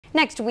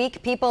Next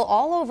week, people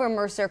all over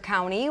Mercer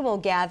County will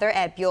gather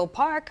at Buhl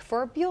Park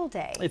for Buhl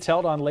Day. It's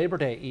held on Labor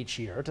Day each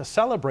year to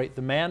celebrate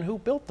the man who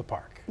built the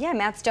park. Yeah,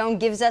 Matt Stone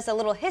gives us a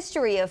little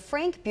history of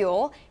Frank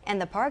Buhl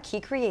and the park he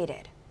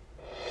created.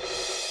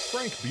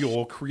 Frank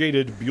Buhl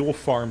created Buhl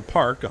Farm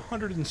Park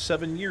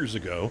 107 years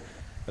ago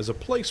as a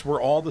place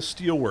where all the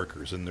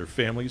steelworkers and their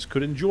families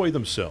could enjoy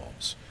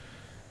themselves.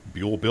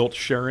 Buhl built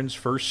Sharon's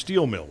first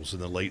steel mills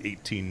in the late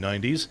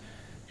 1890s.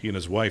 He and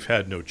his wife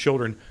had no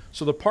children,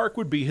 so the park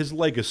would be his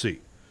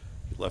legacy.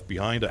 He left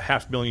behind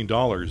 $500,000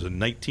 in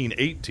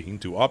 1918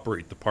 to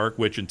operate the park,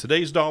 which in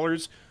today's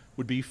dollars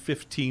would be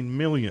 $15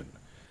 million.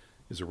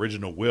 His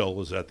original will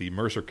is at the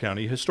Mercer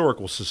County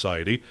Historical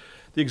Society.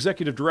 The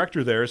executive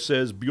director there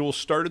says Buhl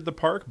started the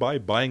park by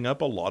buying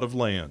up a lot of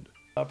land.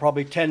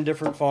 Probably 10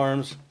 different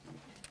farms,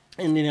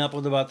 ending up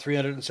with about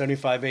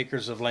 375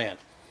 acres of land.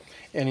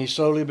 And he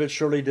slowly but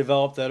surely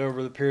developed that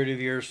over the period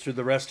of years through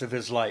the rest of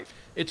his life.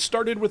 It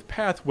started with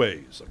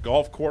pathways, a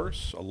golf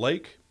course, a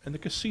lake, and the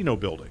casino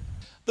building.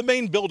 The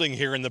main building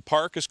here in the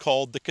park is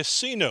called the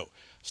casino.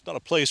 It's not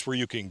a place where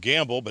you can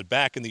gamble, but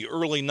back in the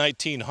early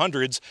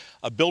 1900s,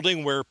 a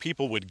building where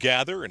people would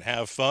gather and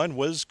have fun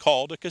was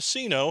called a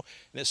casino,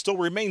 and it still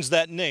remains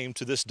that name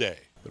to this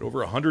day. But over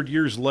 100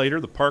 years later,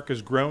 the park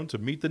has grown to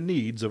meet the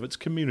needs of its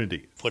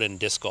community. Put in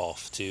disc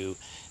golf, to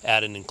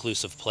add an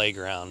inclusive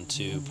playground,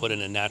 to put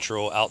in a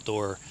natural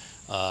outdoor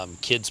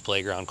kids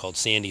playground called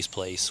Sandy's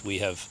Place. We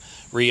have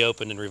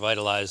reopened and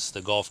revitalized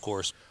the golf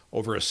course.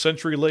 Over a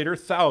century later,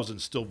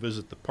 thousands still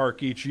visit the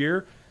park each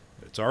year.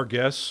 It's our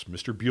guess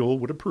Mr. Buhl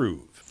would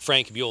approve.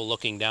 Frank Buhl,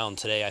 looking down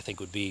today, I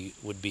think would be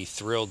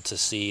thrilled to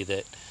see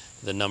that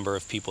the number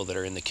of people that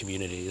are in the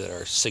community that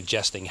are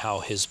suggesting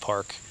how his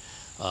park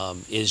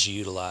is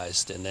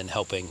utilized, and then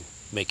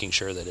making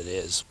sure that it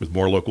is. With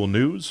more local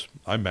news,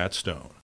 I'm Matt Stone.